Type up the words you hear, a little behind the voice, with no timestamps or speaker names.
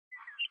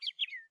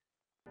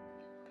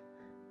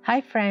Hi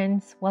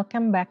friends,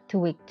 welcome back to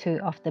week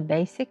 2 of the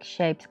Basic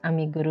Shapes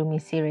Amigurumi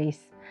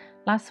series.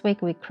 Last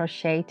week we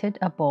crocheted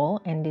a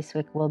ball and this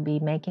week we'll be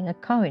making a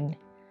cone.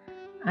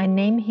 I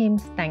named him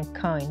Stank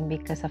Cone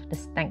because of the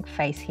stank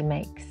face he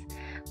makes,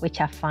 which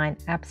I find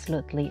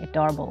absolutely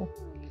adorable.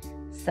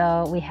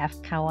 So we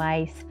have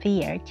Kawaii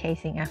Sphere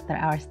chasing after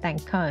our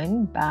stank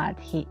cone, but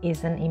he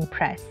isn't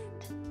impressed.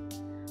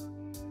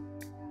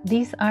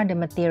 These are the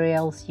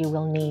materials you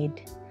will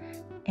need.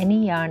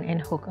 Any yarn and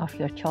hook of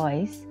your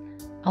choice.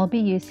 I'll be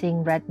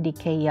using red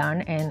DK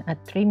yarn and a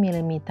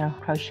 3mm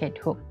crochet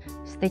hook,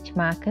 stitch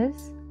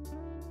markers,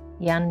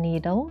 yarn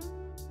needle,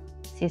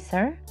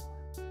 scissor,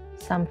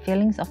 some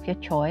fillings of your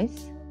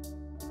choice,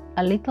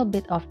 a little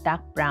bit of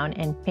dark brown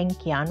and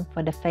pink yarn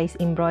for the face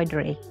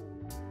embroidery.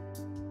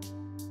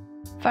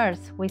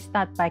 First, we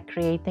start by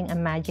creating a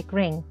magic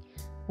ring.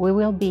 We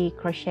will be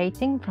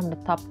crocheting from the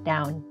top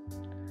down.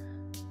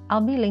 I'll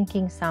be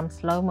linking some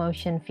slow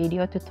motion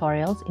video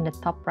tutorials in the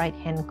top right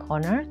hand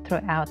corner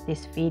throughout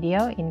this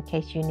video in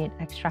case you need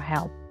extra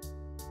help.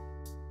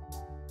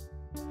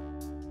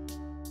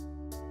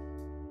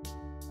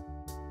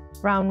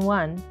 Round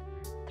 1.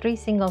 3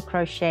 single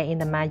crochet in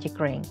the magic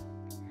ring.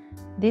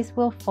 This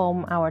will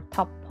form our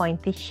top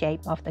pointy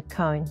shape of the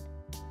cone.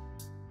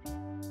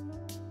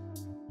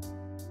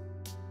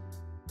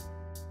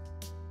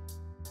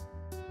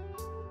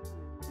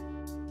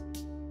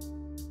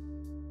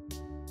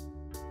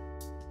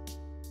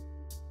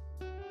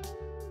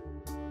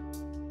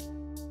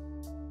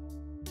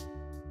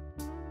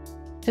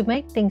 To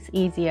make things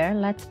easier,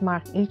 let's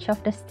mark each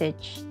of the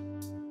stitch.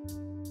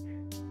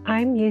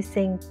 I'm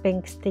using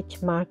pink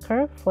stitch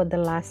marker for the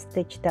last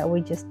stitch that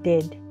we just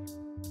did.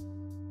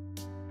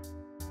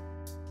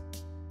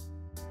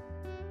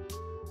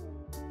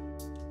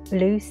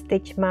 Blue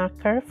stitch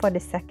marker for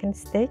the second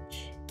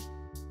stitch.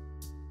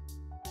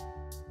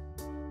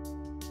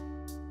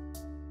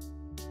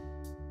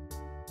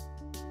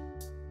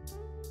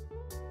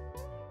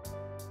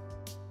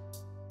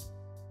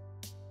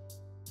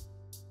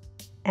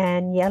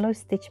 And yellow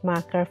stitch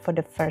marker for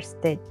the first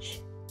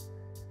stitch.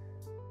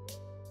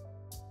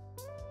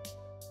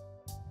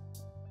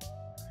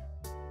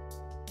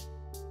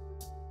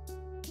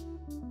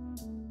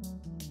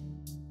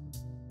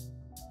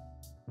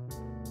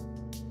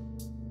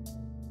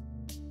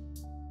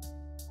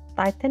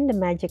 Tighten the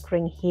magic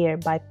ring here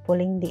by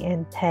pulling the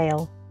end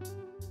tail.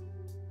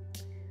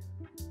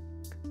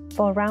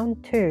 For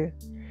round 2,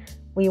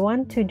 we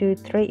want to do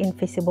 3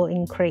 invisible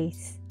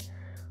increase.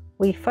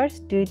 We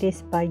first do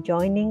this by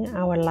joining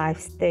our live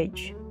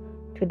stitch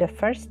to the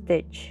first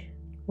stitch,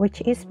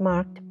 which is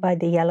marked by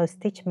the yellow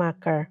stitch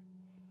marker.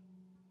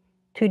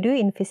 To do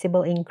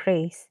invisible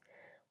increase,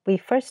 we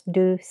first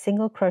do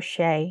single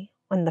crochet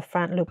on the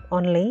front loop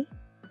only.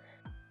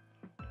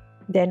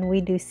 Then we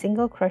do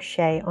single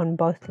crochet on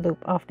both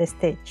loops of the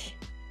stitch.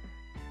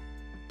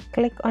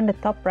 Click on the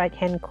top right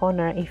hand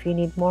corner if you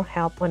need more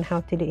help on how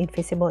to do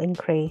invisible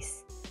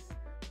increase.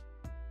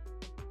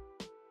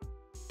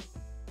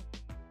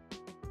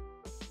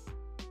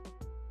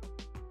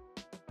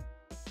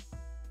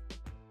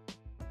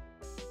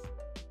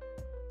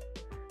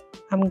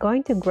 I'm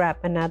going to grab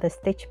another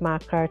stitch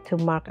marker to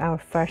mark our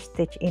first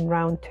stitch in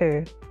round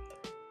 2.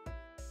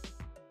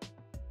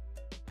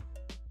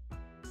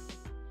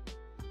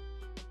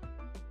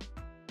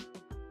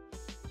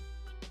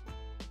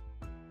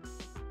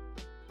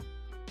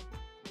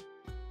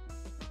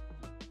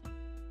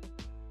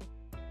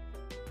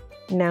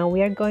 Now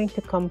we are going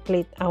to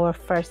complete our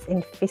first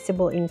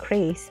invisible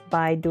increase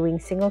by doing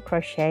single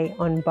crochet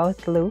on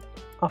both loops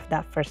of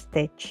that first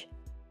stitch.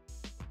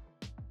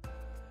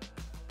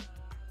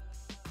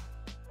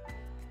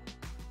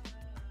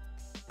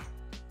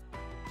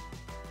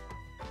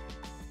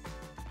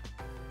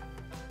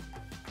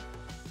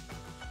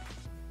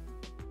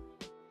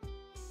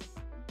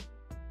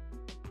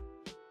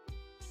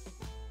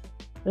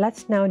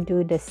 Let's now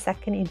do the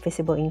second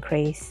invisible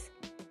increase.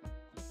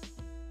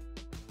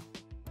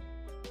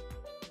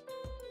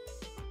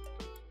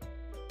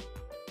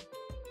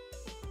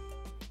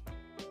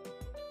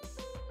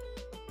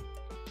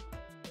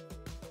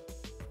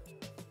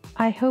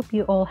 I hope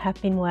you all have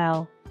been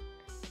well.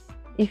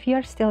 If you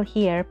are still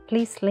here,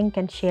 please link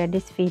and share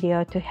this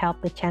video to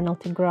help the channel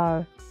to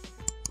grow.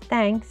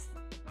 Thanks!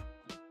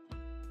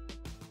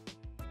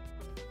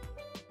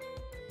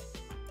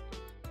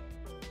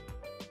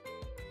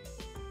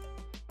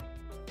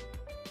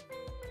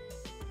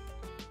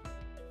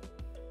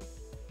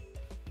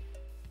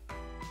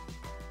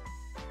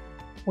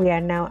 We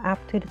are now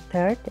up to the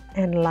third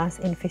and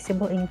last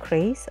invisible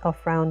increase of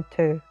round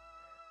 2.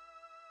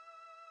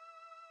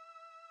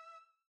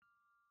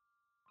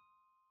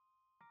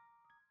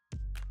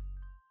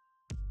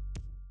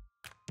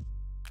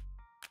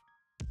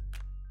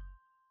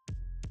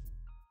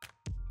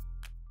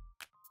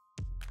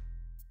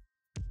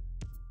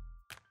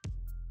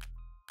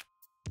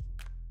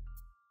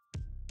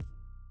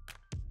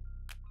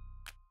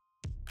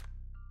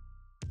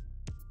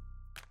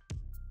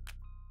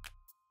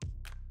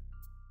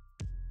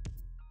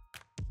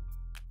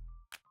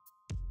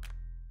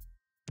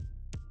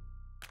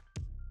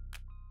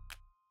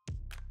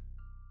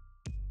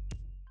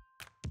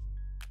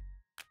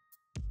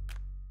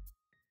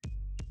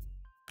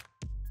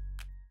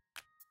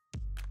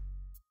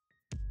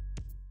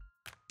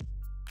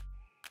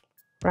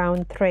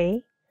 Round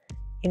 3,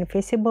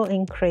 invisible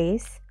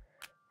increase,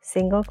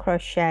 single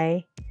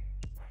crochet.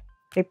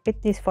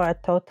 Repeat this for a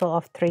total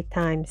of 3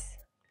 times.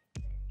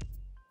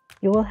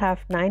 You will have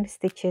 9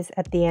 stitches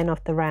at the end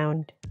of the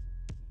round.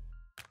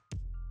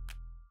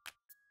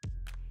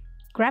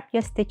 Grab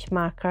your stitch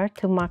marker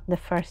to mark the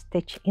first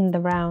stitch in the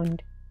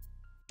round.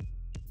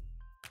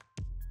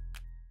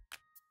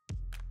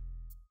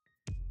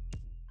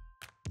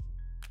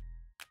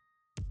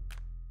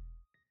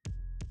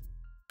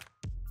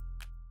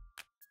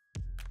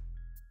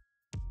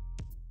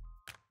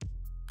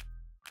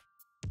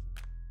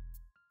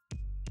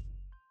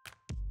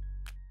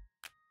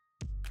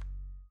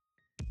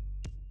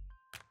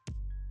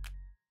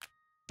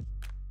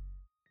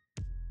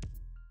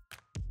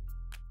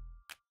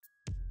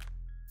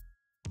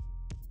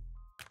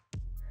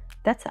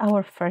 That's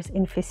our first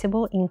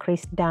invisible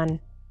increase done.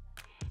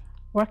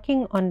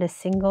 Working on the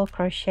single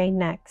crochet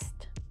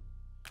next.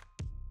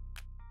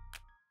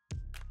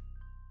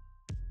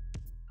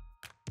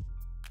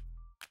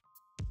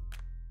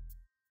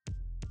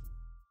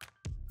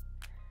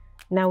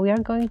 Now we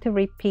are going to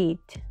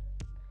repeat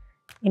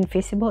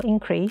invisible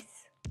increase,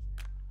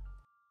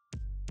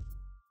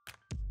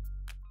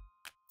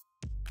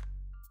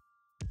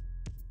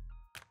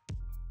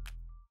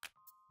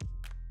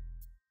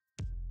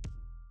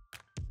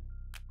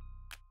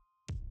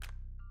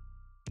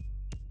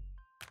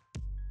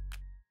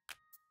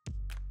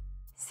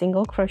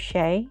 single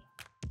crochet,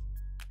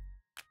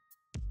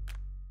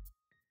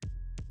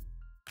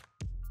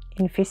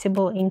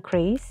 invisible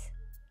increase,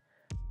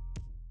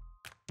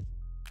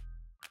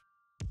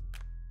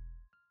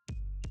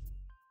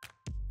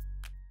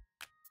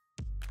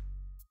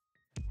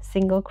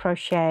 single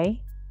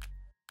crochet,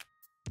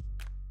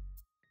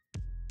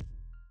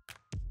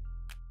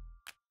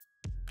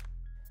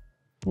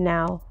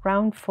 now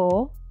round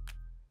 4,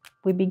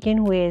 we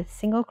begin with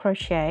single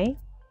crochet,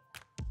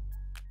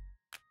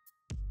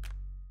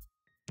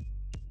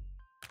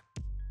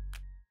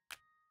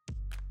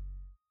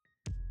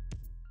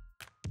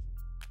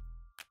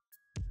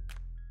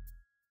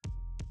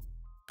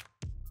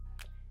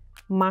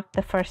 mark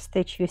the first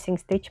stitch using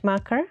stitch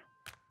marker,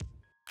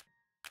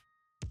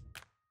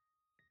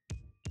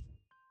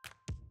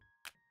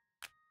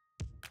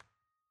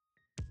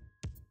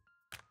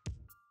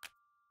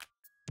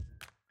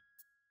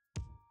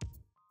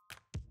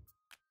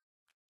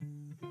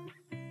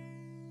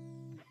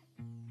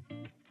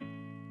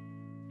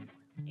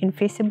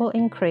 invisible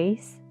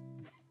increase,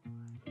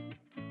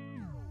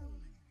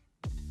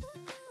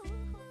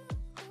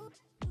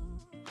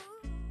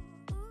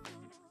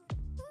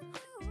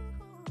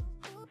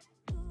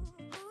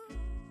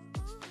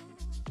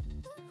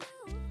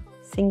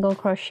 single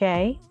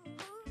crochet.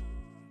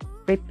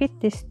 Repeat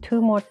this 2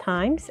 more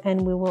times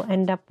and we will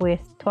end up with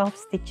 12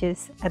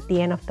 stitches at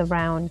the end of the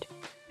round.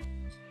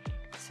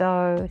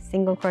 So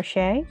single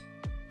crochet,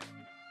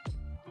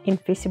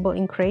 invisible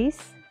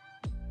increase,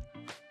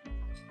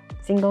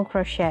 single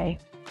crochet,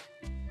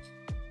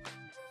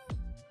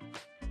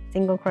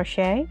 single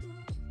crochet,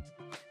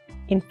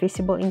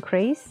 invisible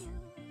increase,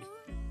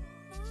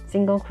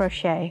 single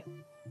crochet.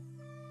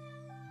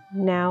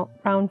 Now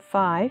round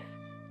 5,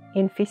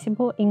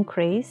 invisible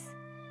increase,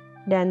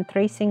 then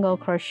 3 single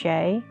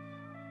crochet.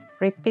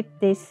 Repeat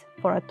this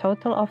for a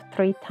total of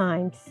 3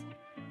 times.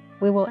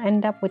 We will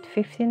end up with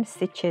 15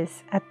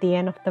 stitches at the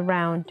end of the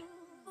round.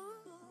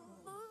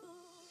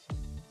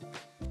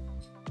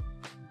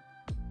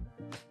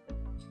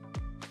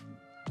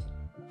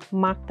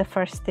 Mark the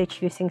first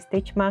stitch using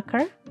stitch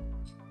marker,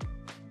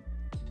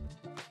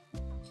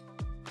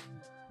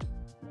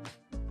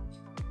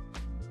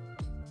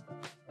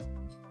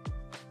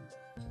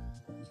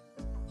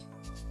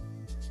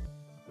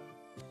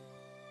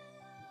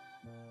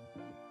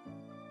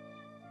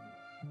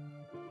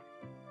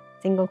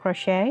 single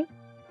crochet,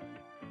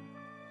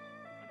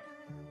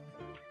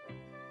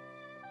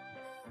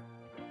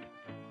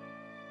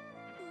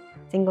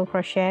 single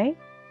crochet,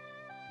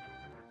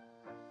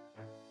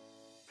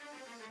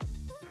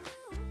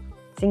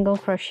 single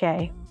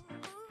crochet,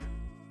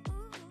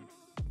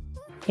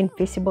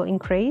 invisible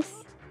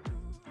increase,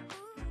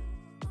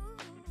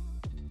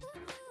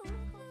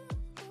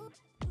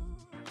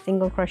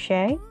 single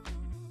crochet,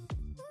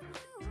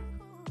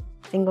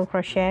 single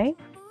crochet,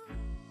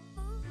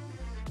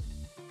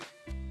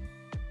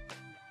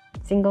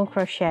 single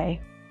crochet,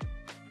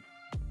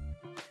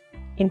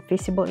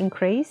 invisible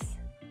increase,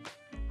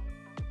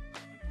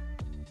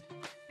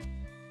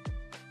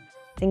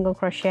 single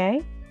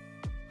crochet,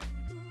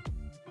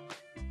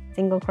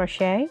 single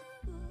crochet,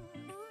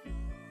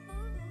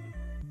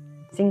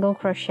 single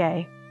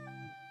crochet.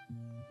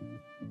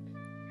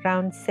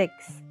 Round 6,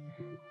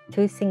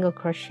 2 single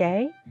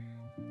crochet,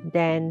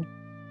 then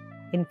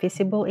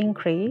invisible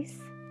increase,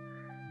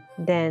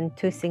 then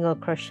 2 single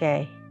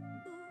crochet.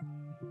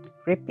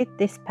 Repeat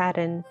this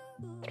pattern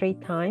 3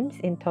 times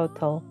in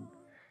total.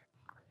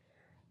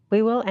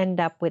 We will end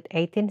up with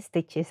 18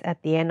 stitches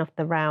at the end of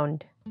the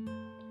round.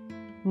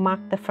 Mark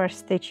the first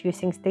stitch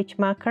using stitch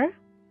marker,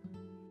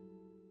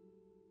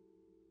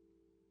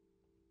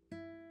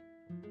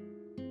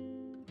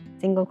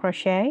 single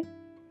crochet,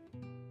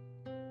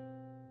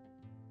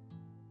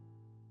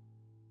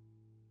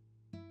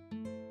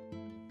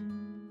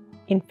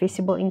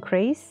 invisible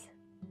increase,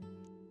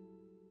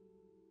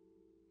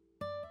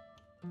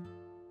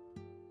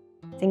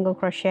 single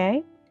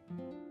crochet,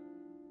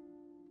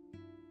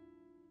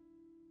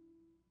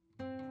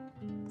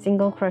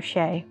 single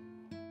crochet.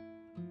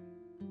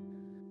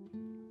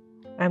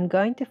 I'm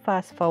going to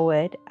fast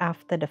forward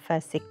after the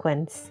first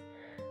sequence.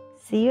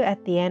 See you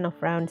at the end of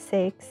round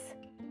 6.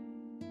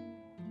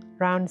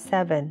 Round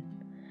 7,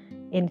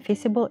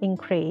 invisible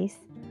increase,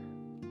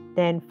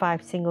 then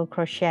 5 single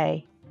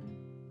crochet.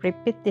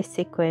 Repeat this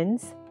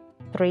sequence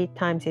 3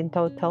 times in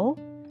total.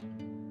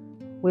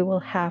 We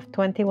will have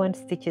 21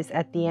 stitches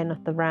at the end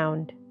of the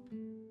round.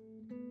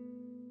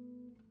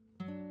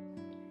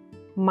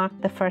 Mark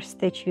the first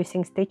stitch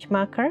using stitch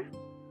marker.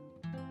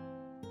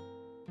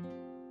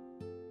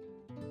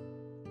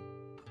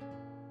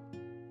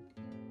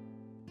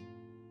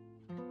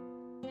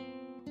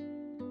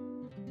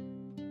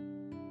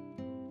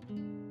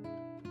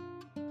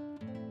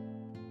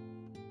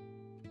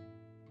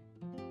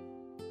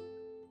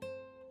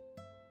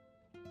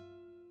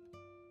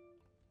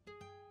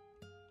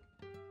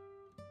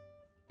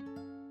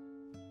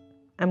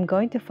 I'm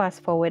going to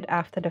fast forward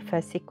after the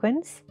first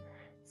sequence.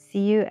 See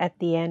you at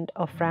the end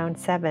of round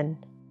 7.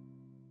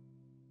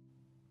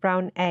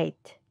 Round 8,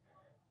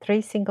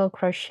 3 single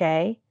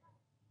crochet,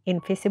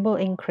 invisible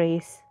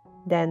increase,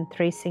 then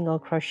 3 single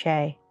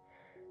crochet.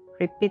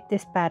 Repeat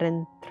this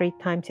pattern 3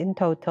 times in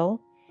total.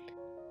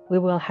 We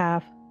will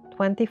have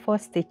 24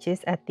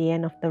 stitches at the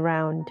end of the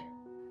round.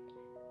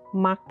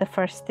 Mark the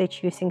first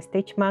stitch using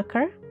stitch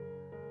marker.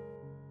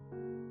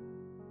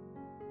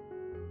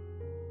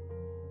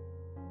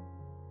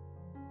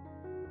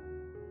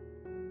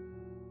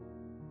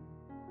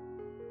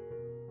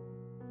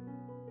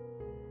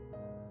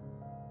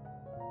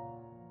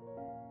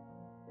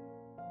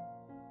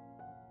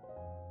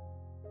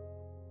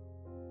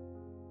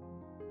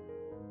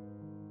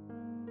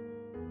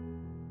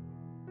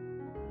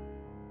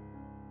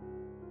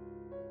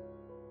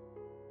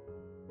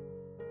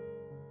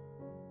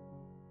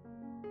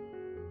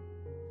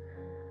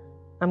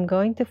 I'm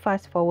going to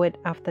fast forward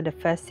after the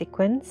first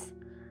sequence.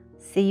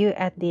 See you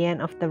at the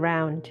end of the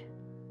round.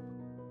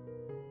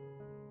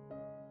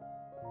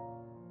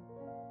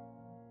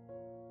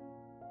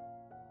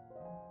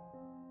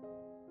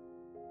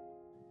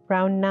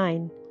 Round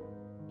 9,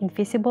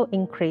 invisible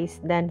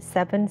increase, then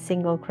 7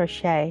 single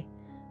crochet.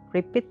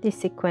 Repeat this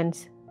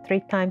sequence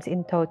 3 times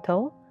in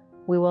total.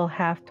 We will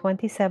have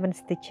 27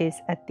 stitches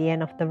at the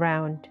end of the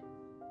round.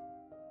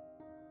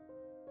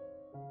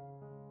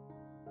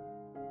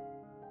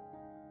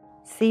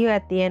 See you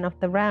at the end of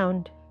the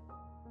round.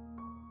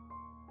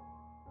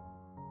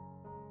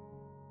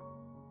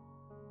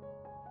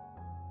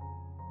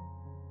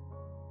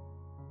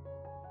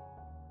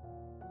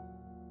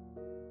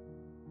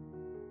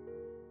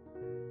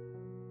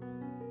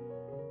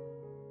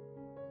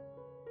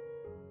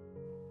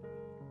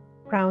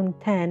 Round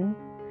 10,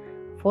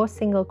 4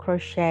 single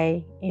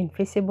crochet,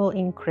 invisible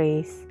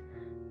increase,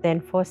 then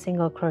 4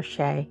 single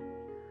crochet.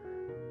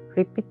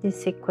 Repeat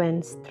this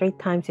sequence 3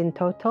 times in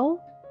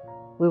total.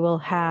 We will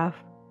have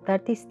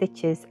 30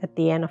 stitches at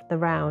the end of the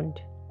round.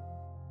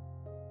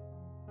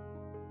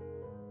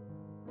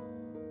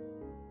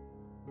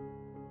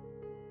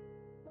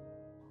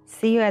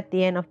 See you at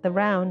the end of the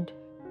round.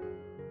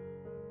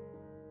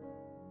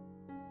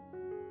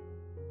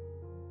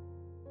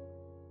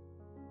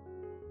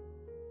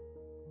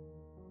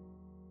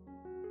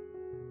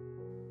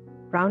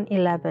 Round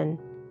 11,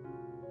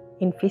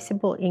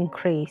 invisible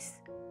increase,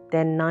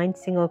 then 9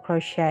 single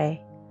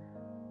crochet.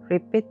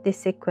 Repeat this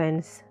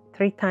sequence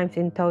 3 times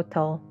in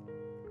total.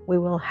 We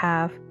will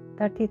have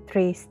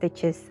 33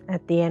 stitches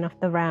at the end of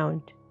the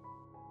round.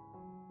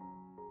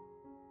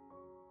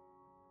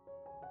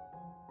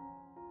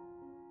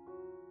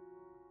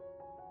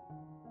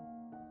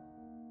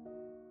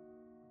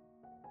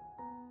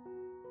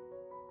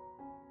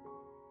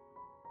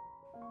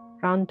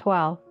 Round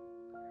 12,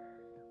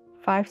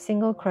 5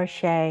 single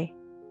crochet,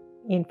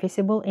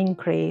 invisible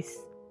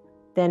increase,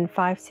 then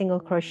 5 single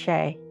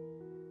crochet.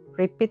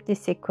 Repeat this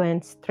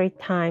sequence 3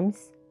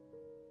 times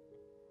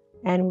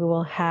and we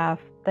will have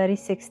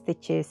 36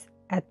 stitches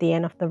at the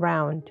end of the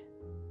round.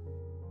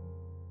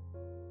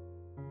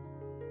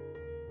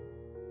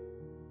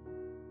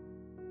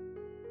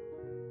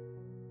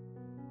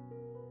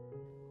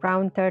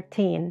 Round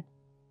 13,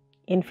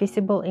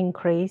 invisible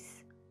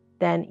increase,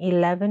 then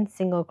 11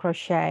 single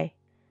crochet.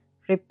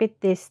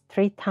 Repeat this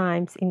 3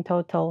 times in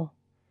total.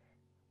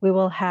 We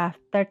will have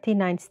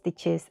 39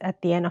 stitches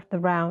at the end of the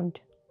round.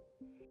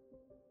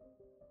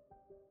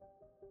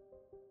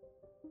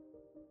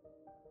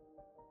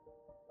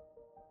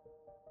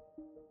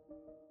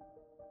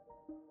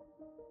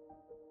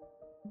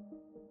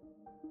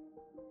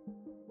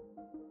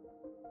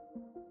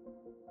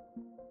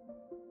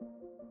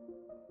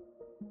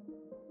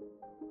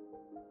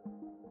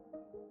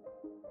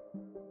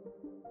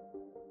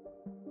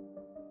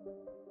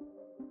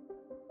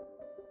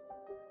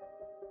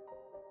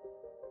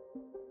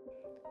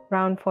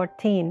 Round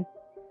 14,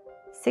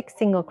 6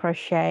 single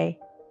crochet,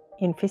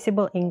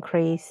 invisible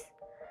increase,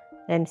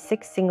 then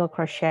 6 single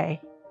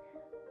crochet.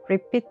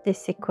 Repeat this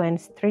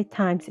sequence 3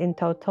 times in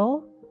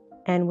total,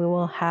 and we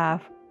will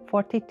have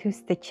 42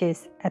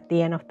 stitches at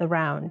the end of the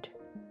round.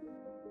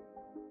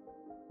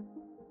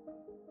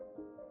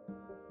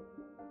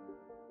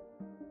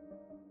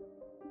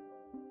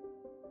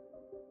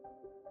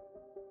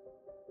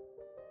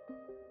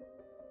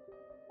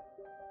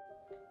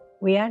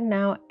 We are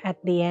now at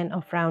the end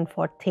of round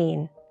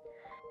 14.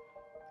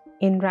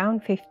 In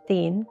round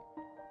 15,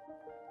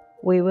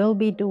 we will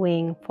be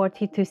doing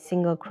 42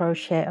 single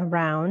crochet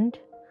around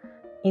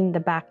in the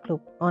back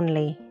loop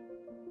only.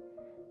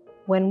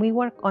 When we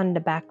work on the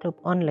back loop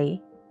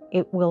only,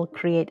 it will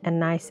create a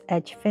nice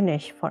edge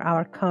finish for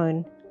our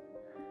cone.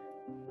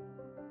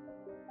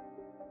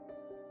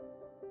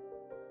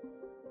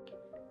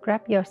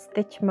 Grab your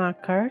stitch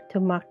marker to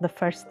mark the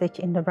first stitch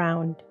in the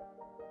round.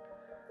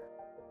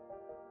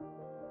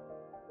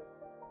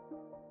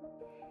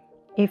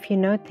 If you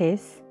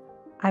notice,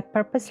 I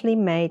purposely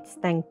made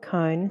Stank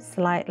Cone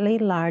slightly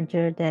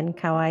larger than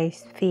Kawaii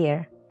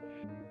Sphere.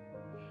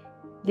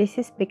 This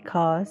is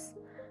because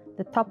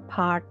the top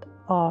part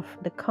of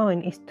the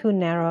cone is too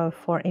narrow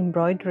for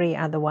embroidery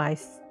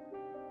otherwise.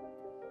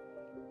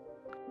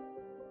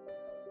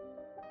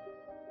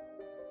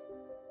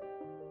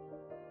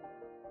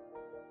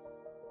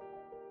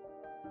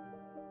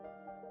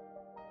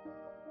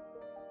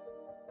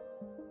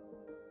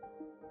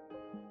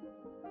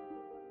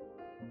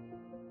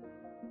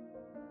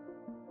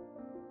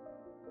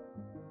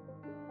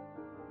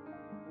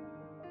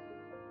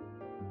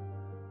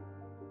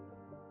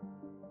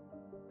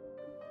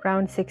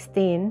 Round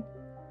 16,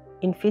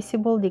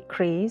 invisible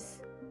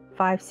decrease,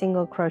 5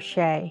 single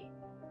crochet.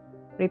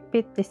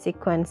 Repeat the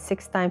sequence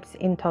 6 times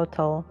in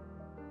total.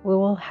 We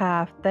will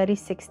have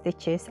 36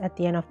 stitches at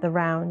the end of the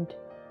round.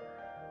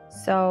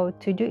 So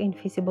to do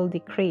invisible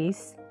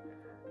decrease,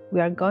 we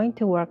are going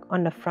to work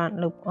on the front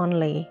loop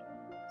only.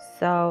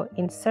 So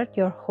insert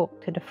your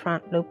hook to the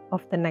front loop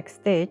of the next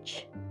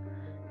stitch,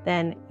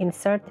 then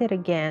insert it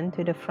again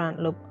to the front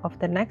loop of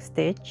the next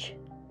stitch.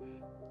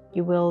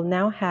 You will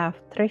now have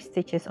 3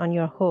 stitches on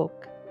your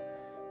hook.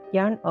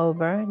 Yarn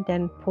over,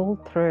 then pull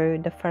through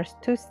the first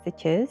 2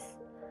 stitches.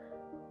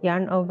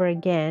 Yarn over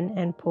again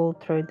and pull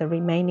through the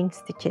remaining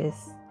stitches.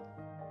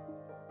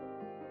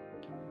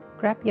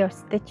 Grab your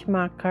stitch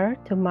marker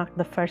to mark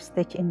the first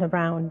stitch in the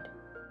round.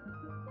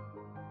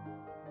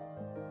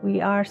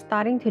 We are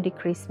starting to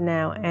decrease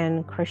now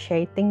and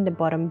crocheting the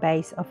bottom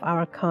base of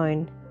our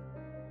cone.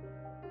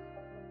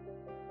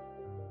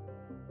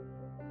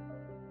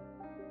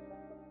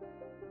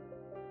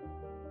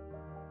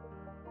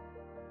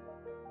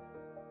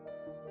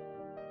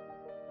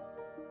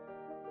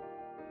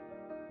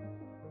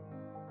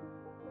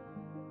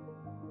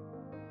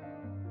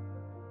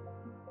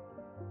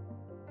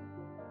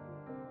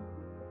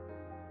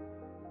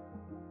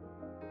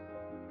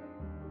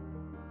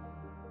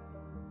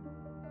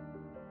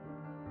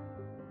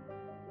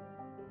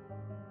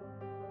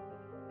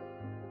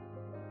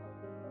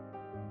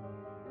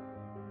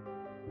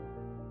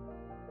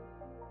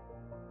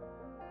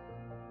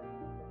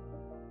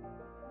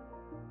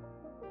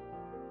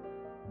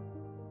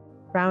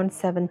 Round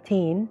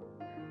 17,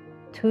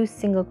 2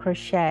 single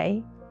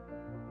crochet,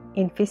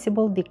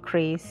 invisible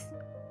decrease,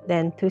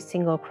 then 2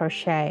 single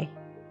crochet.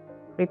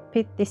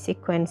 Repeat this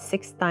sequence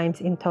 6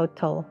 times in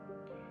total.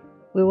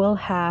 We will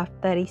have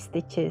 30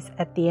 stitches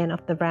at the end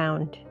of the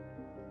round.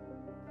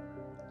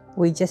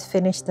 We just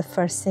finished the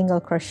first single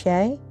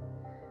crochet.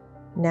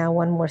 Now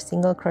one more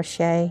single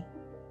crochet,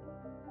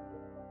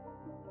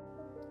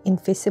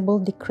 invisible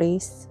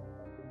decrease,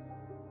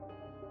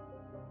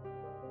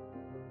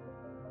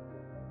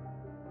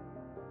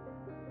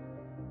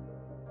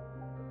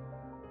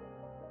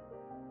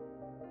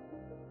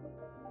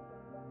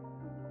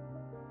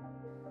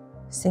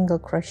 single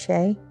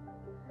crochet,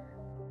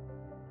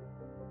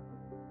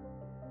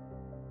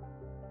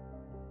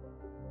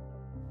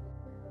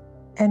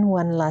 and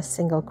one last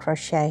single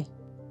crochet.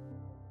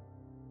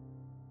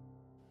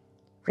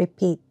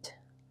 Repeat.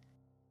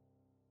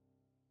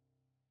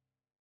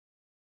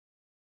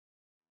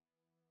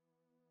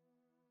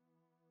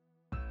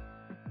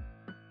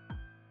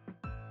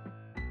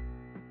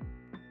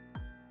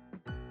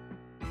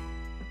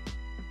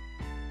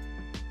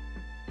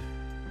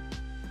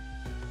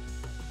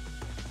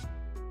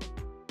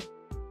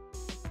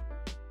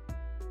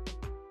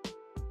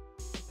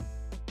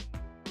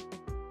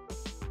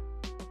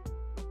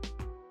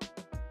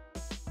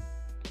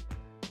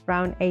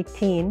 Round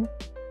 18,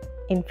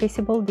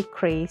 invisible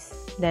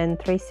decrease, then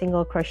 3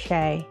 single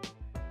crochet.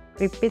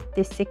 Repeat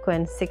this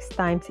sequence 6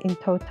 times in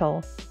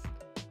total.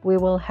 We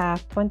will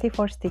have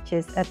 24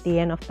 stitches at the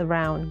end of the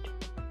round.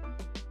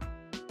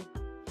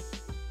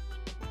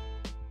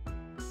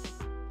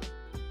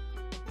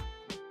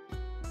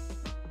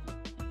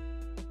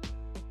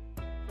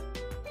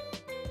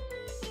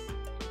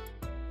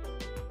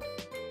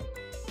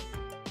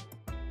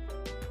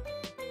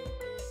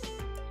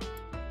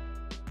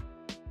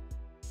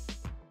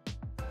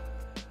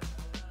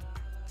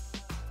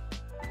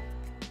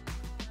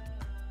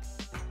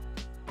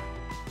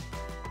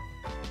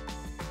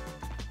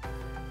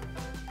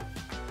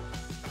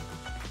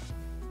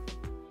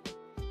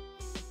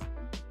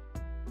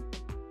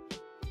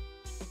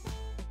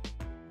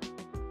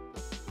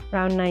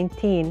 Round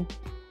 19.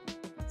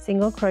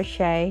 Single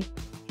crochet,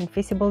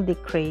 invisible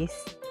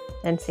decrease,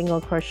 then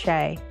single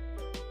crochet.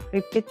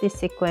 Repeat this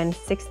sequence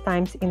 6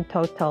 times in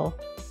total.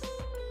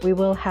 We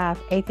will have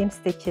 18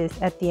 stitches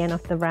at the end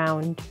of the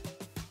round.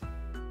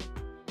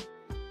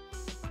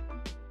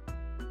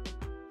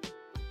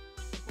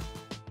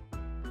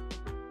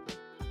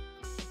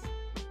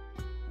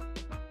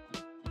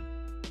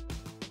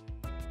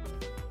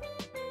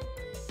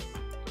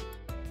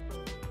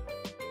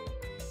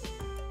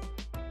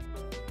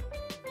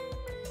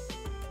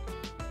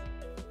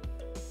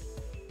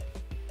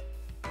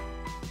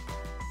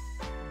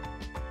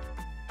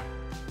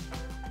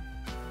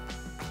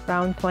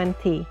 Round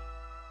 20.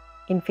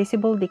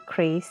 Invisible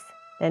decrease,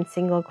 then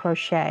single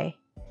crochet.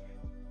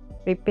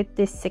 Repeat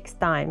this 6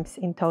 times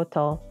in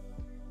total.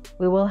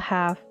 We will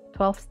have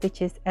 12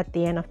 stitches at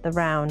the end of the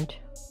round.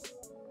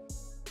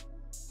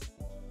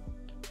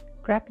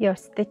 Grab your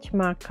stitch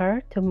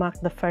marker to mark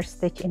the first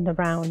stitch in the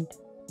round.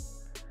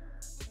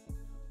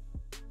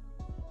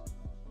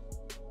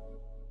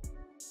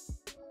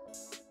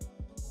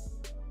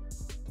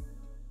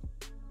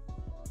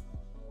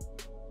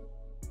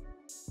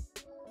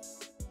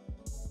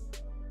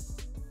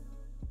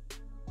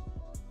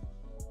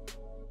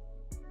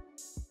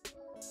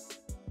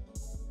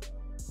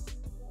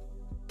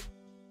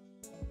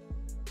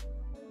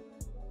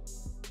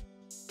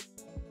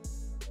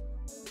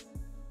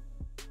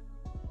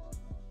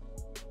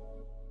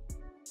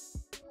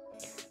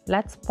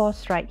 Let's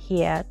pause right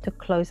here to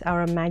close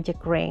our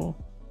magic ring.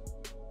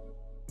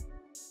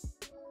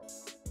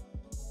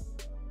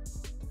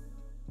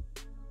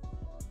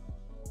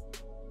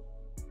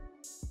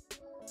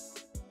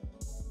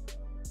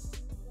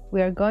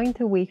 We are going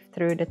to weave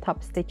through the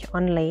top stitch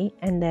only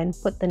and then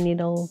put the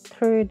needle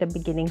through the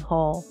beginning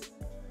hole.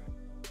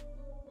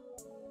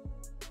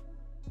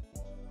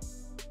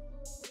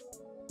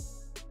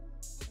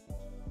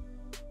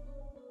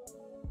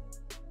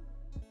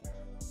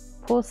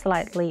 Pull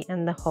slightly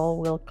and the hole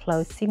will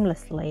close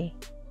seamlessly.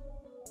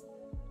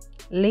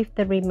 Leave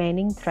the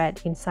remaining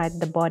thread inside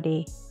the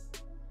body.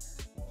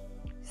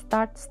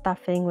 Start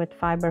stuffing with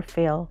fiber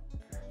fill.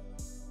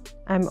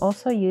 I'm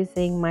also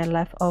using my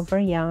leftover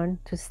yarn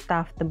to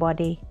stuff the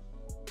body.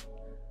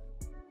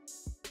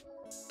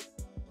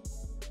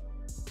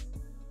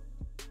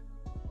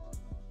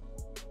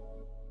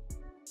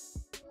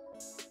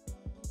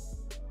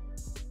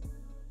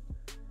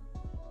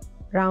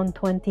 Round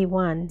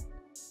 21.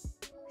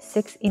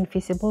 6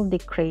 invisible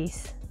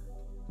decrease.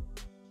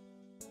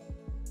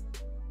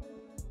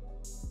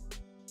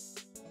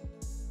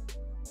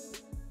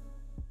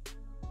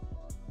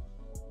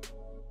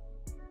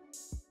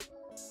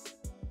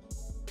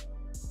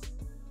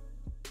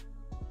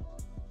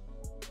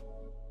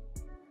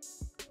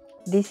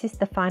 This is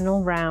the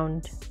final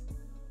round.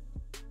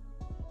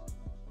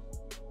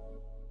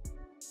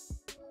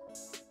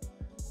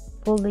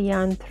 Pull the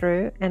yarn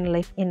through and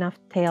leave enough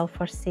tail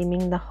for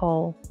seaming the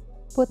hole.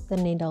 Put the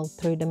needle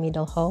through the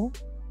middle hole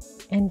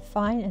and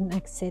find an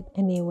exit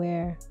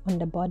anywhere on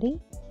the body.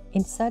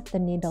 Insert the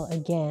needle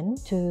again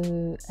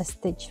to a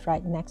stitch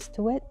right next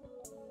to it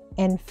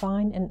and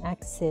find an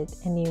exit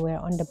anywhere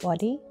on the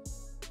body.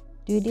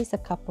 Do this a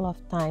couple of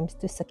times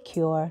to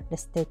secure the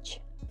stitch.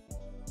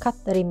 Cut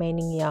the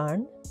remaining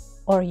yarn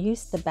or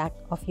use the back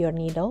of your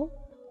needle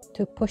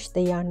to push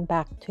the yarn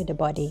back to the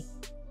body.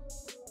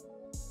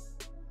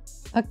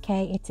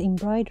 Okay, it's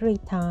embroidery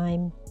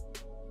time.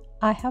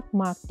 I have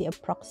marked the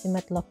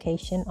approximate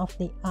location of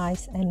the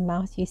eyes and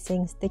mouth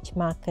using stitch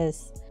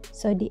markers.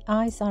 So the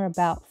eyes are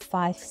about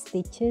 5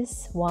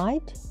 stitches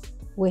wide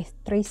with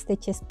 3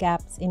 stitches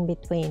gaps in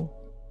between.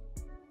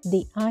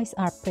 The eyes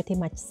are pretty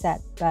much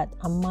set, but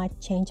I might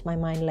change my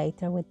mind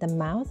later with the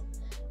mouth.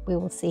 We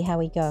will see how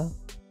we go.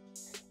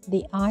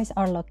 The eyes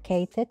are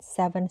located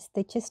 7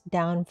 stitches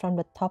down from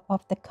the top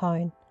of the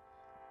cone.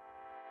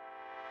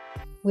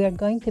 We are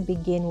going to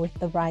begin with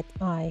the right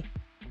eye.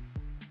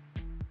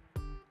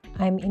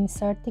 I'm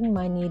inserting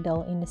my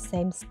needle in the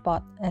same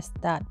spot as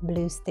that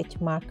blue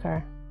stitch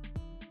marker.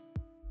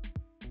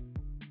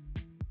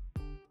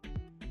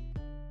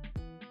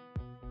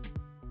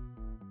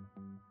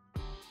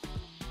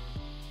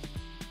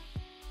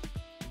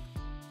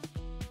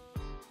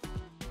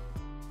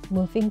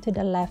 Moving to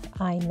the left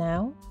eye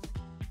now.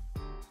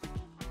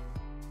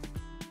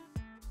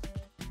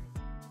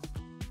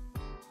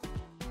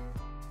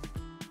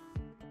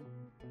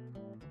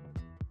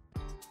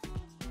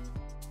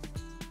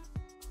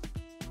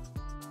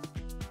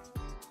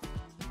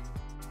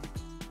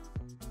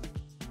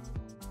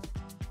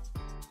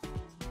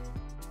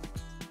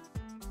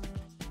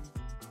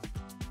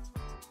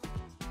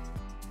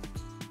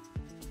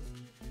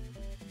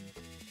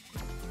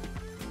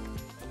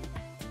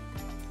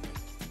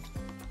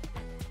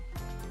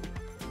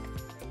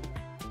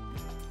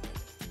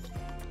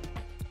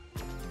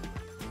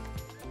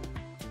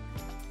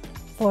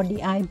 For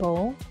the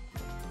eyeball,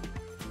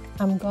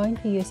 I'm going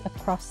to use a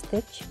cross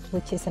stitch,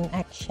 which is an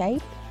egg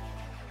shape.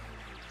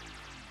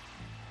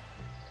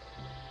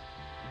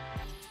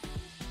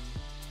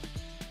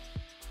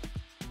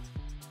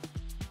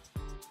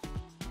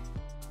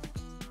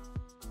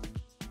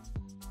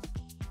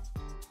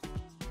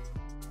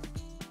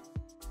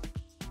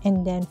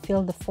 and then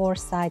fill the 4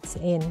 sides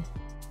in.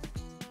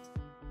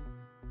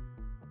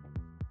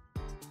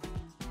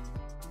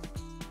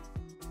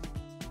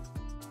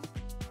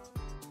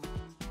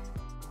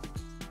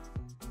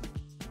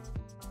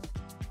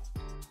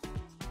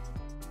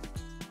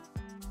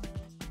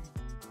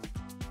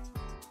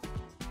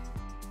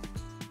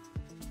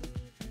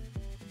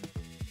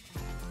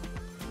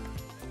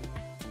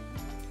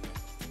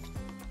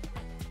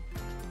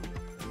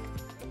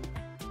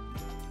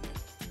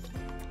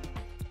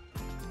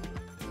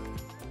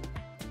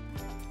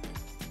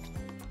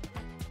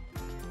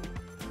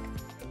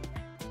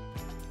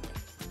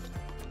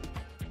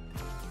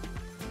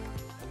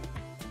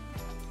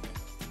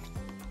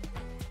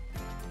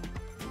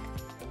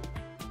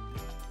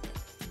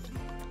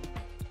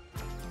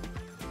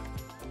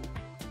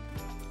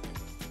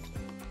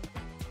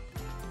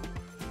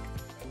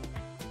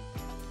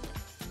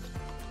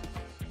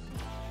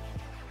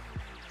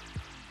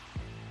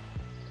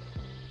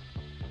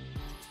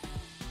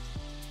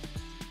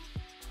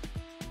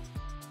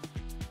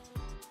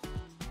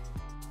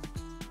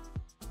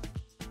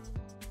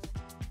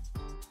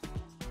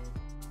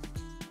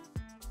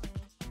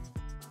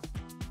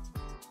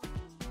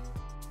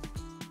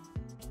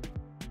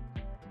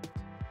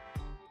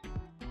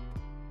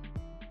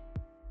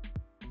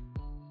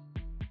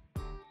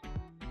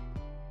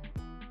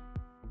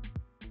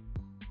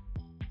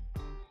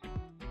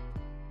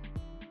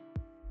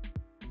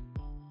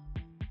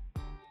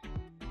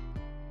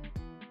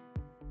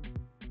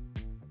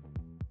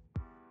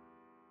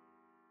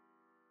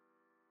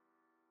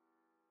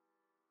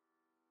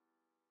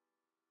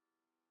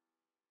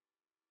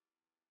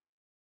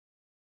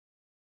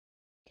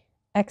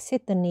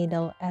 Exit the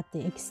needle at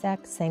the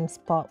exact same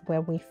spot where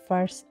we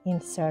first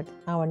insert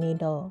our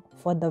needle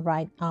for the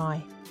right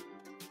eye.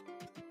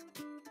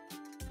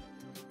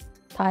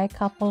 Tie a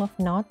couple of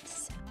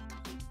knots.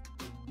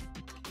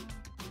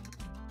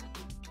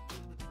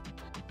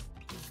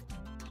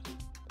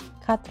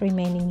 Cut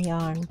remaining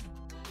yarn.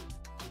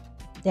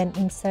 Then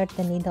insert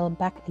the needle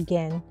back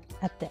again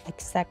at the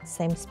exact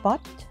same spot.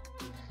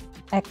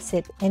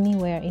 Exit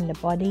anywhere in the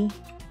body.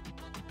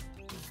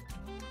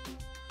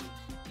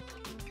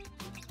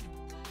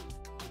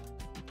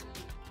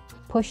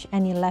 Push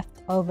any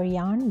leftover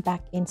yarn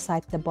back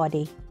inside the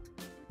body.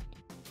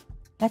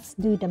 Let's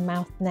do the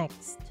mouth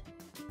next.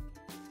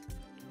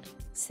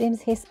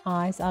 Since his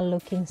eyes are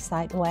looking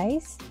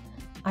sideways,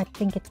 I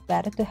think it's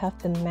better to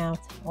have the mouth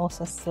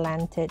also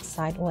slanted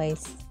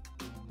sideways.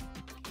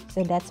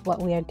 So that's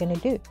what we are going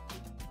to do.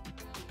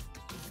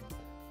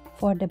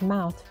 For the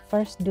mouth,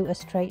 first do a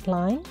straight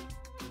line.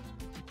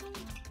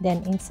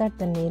 Then insert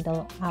the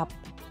needle up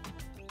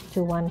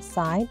to one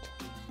side,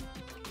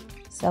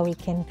 so we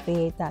can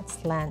create that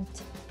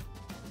slant.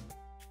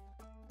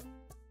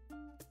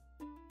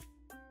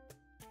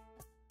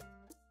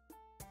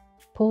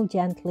 Pull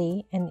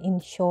gently and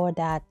ensure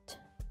that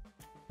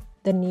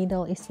the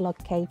needle is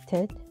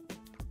located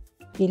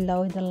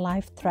below the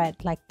live thread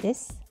like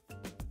this,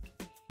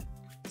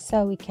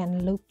 so we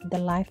can loop the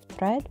live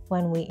thread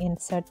when we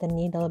insert the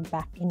needle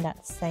back in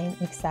that same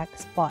exact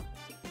spot.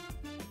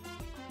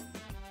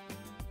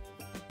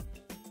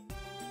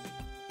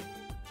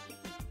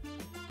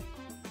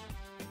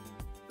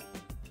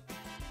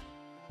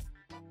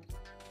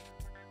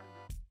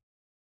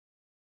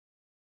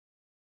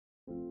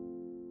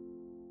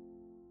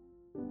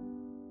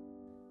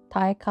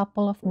 Tie a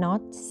couple of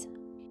knots.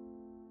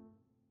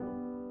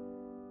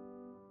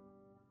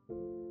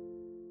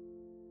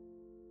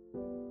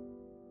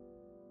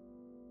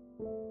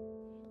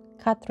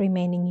 Cut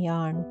remaining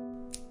yarn.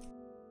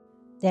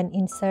 Then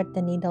insert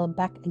the needle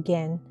back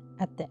again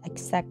at the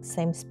exact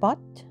same spot.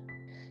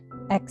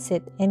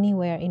 Exit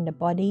anywhere in the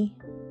body.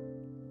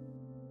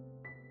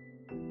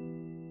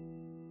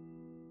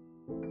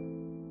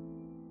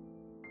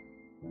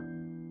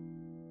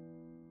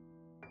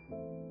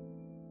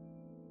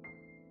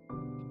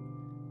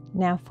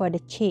 Now for the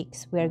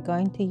cheeks, we are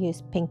going to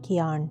use pink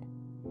yarn.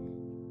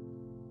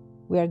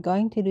 We are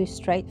going to do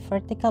straight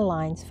vertical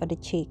lines for the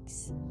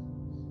cheeks.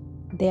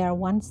 They are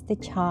 1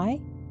 stitch high,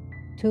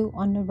 2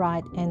 on the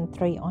right and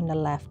 3 on the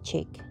left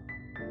cheek.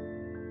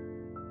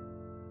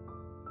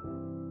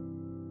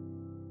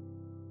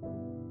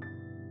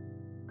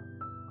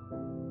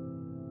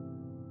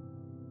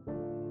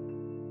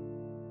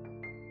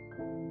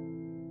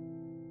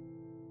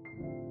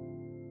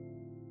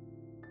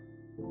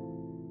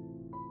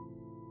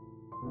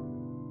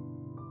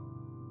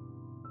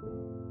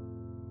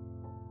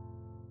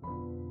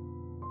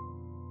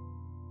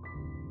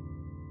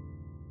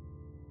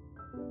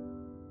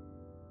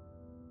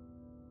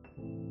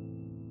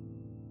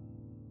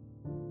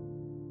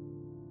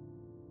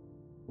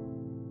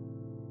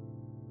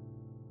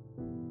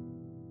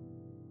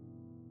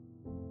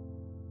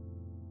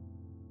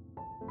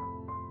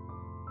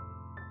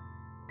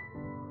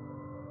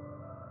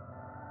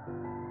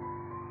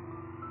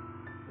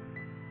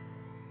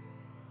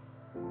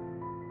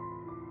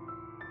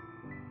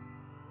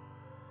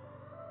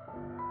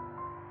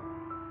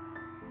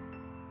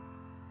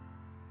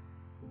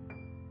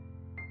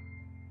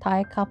 Tie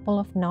a couple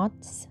of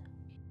knots.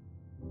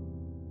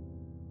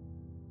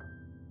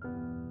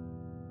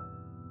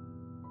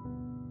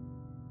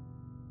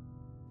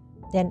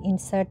 Then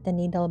insert the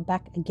needle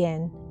back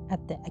again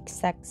at the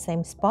exact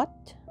same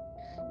spot.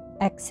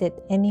 Exit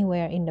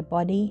anywhere in the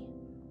body.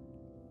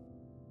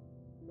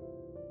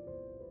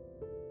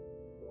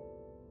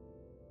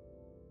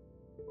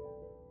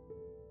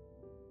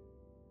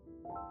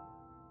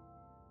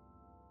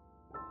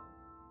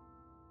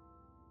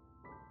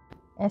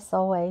 As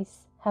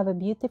always, have a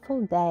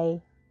beautiful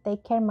day.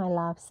 Take care, my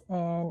loves,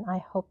 and I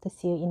hope to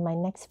see you in my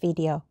next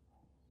video.